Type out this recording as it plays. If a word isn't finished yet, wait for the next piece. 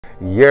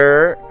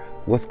Yer,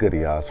 what's good,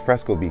 y'all? It's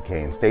Fresco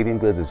BK, and Stadium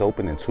Goods is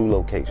open in 2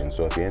 locations.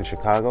 So if you're in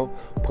Chicago,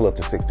 pull up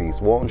to 60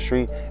 East Walton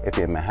Street. If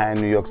you're in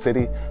Manhattan, New York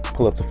City,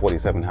 pull up to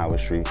 47 Howard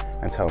Street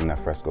and tell them that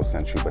Fresco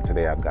sent you. But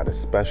today I've got a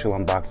special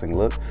unboxing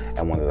look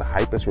at one of the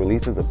hypest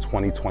releases of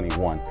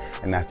 2021,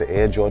 and that's the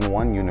Air Jordan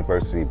 1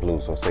 University Blue.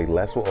 So say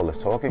less with all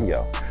this talking,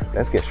 yo.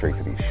 Let's get straight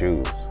to these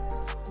shoes.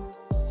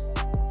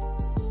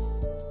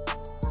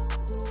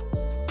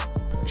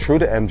 True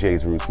to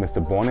MJ's roots,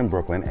 Mr. Born in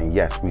Brooklyn, and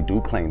yes, we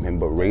do claim him,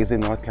 but raised in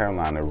North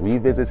Carolina,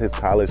 revisits his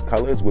college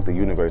colors with the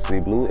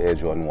University Blue Air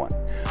Jordan 1.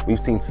 We've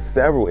seen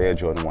several Air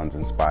Jordan 1s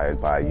inspired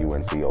by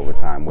UNC over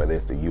time, whether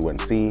it's the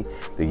UNC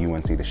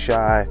the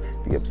Shy,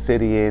 the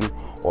Obsidian,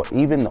 or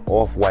even the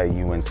off-white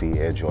UNC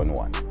Air Jordan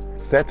 1.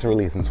 Set to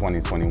release in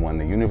 2021,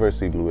 the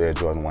University Blue Air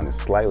Jordan 1 is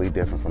slightly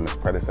different from its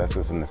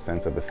predecessors in the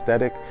sense of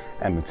aesthetic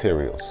and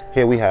materials.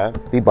 Here we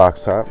have the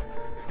box top.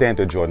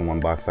 Standard Jordan 1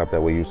 box top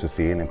that we're used to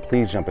seeing, and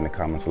please jump in the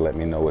comments to let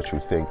me know what you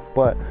think.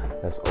 But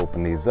let's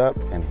open these up,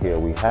 and here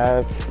we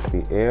have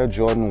the Air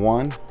Jordan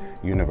 1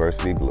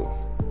 University Blue.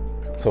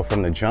 So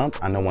from the jump,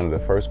 I know one of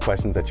the first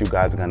questions that you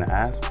guys are gonna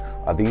ask,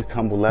 are these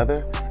tumble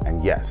leather?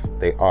 And yes,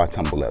 they are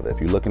tumble leather.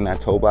 If you look in that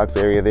toe box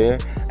area there,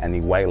 and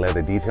the white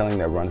leather detailing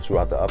that runs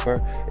throughout the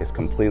upper, it's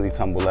completely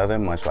tumble leather,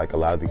 much like a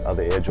lot of the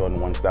other Air Jordan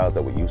 1 styles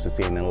that we're used to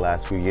seeing in the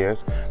last few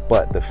years.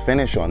 But the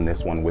finish on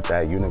this one with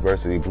that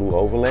University Blue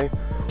overlay,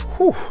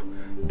 whew,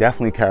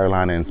 definitely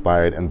Carolina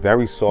inspired and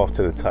very soft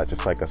to the touch.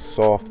 It's like a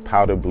soft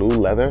powder blue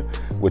leather,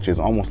 which is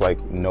almost like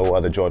no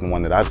other Jordan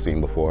 1 that I've seen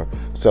before.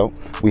 So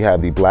we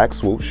have the black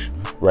swoosh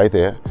right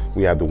there.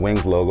 We have the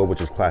Wings logo,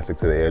 which is classic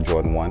to the Air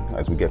Jordan 1.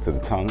 As we get to the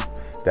tongue,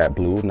 that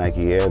blue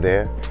Nike Air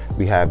there.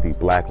 We have the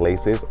black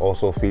laces,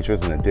 also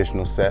features an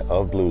additional set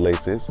of blue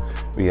laces.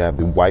 We have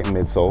the white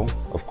midsole,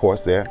 of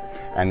course, there.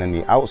 And then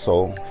the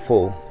outsole,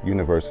 full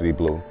University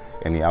Blue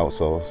in the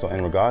outsole. So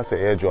in regards to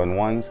Air Jordan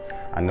 1s,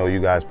 I know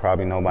you guys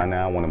probably know by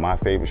now, one of my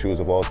favorite shoes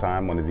of all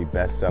time, one of the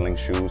best selling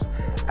shoes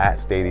at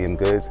Stadium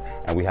Goods,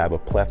 and we have a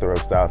plethora of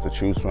styles to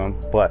choose from.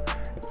 But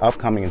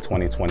upcoming in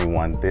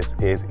 2021, this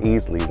is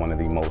easily one of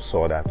the most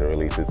sought after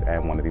releases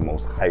and one of the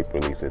most hyped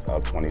releases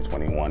of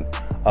 2021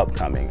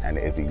 upcoming, and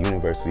it is the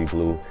University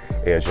Blue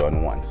Air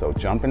Jordan 1. So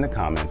jump in the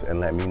comments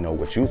and let me know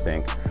what you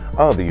think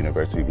of the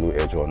University Blue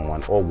Air Jordan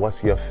 1, or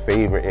what's your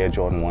favorite Air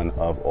Jordan 1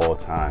 of all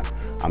time.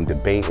 I'm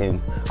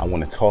debating, I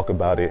want to talk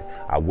about it.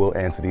 I will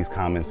answer these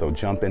comments, so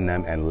jump in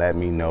them and let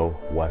me know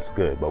what's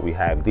good. But we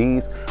have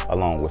these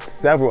along with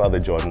several other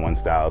Jordan 1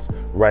 styles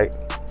right,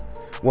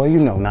 well, you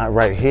know, not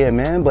right here,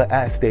 man, but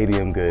at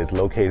Stadium Goods,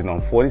 located on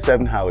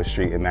 47 Howard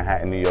Street in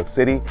Manhattan, New York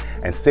City,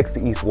 and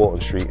 60 East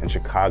Walton Street in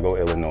Chicago,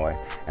 Illinois.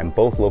 And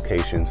both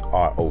locations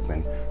are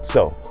open.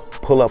 So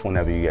pull up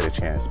whenever you get a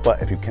chance.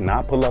 But if you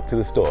cannot pull up to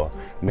the store,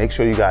 make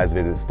sure you guys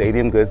visit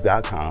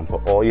stadiumgoods.com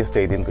for all your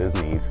Stadium Goods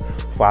needs.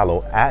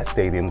 Follow at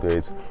Stadium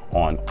Goods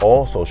on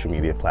all social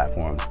media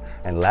platforms.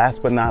 And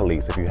last but not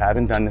least, if you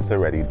haven't done this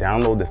already,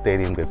 download the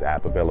Stadium Goods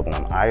app, available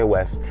on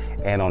iOS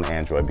and on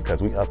Android,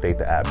 because we update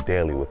the app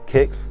daily with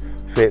kicks,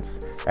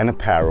 fits, and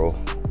apparel,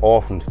 all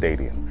from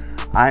Stadium.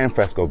 I am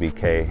Fresco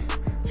BK.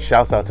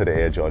 Shouts out to the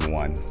Air Jordan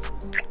 1.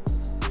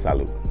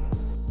 Salute.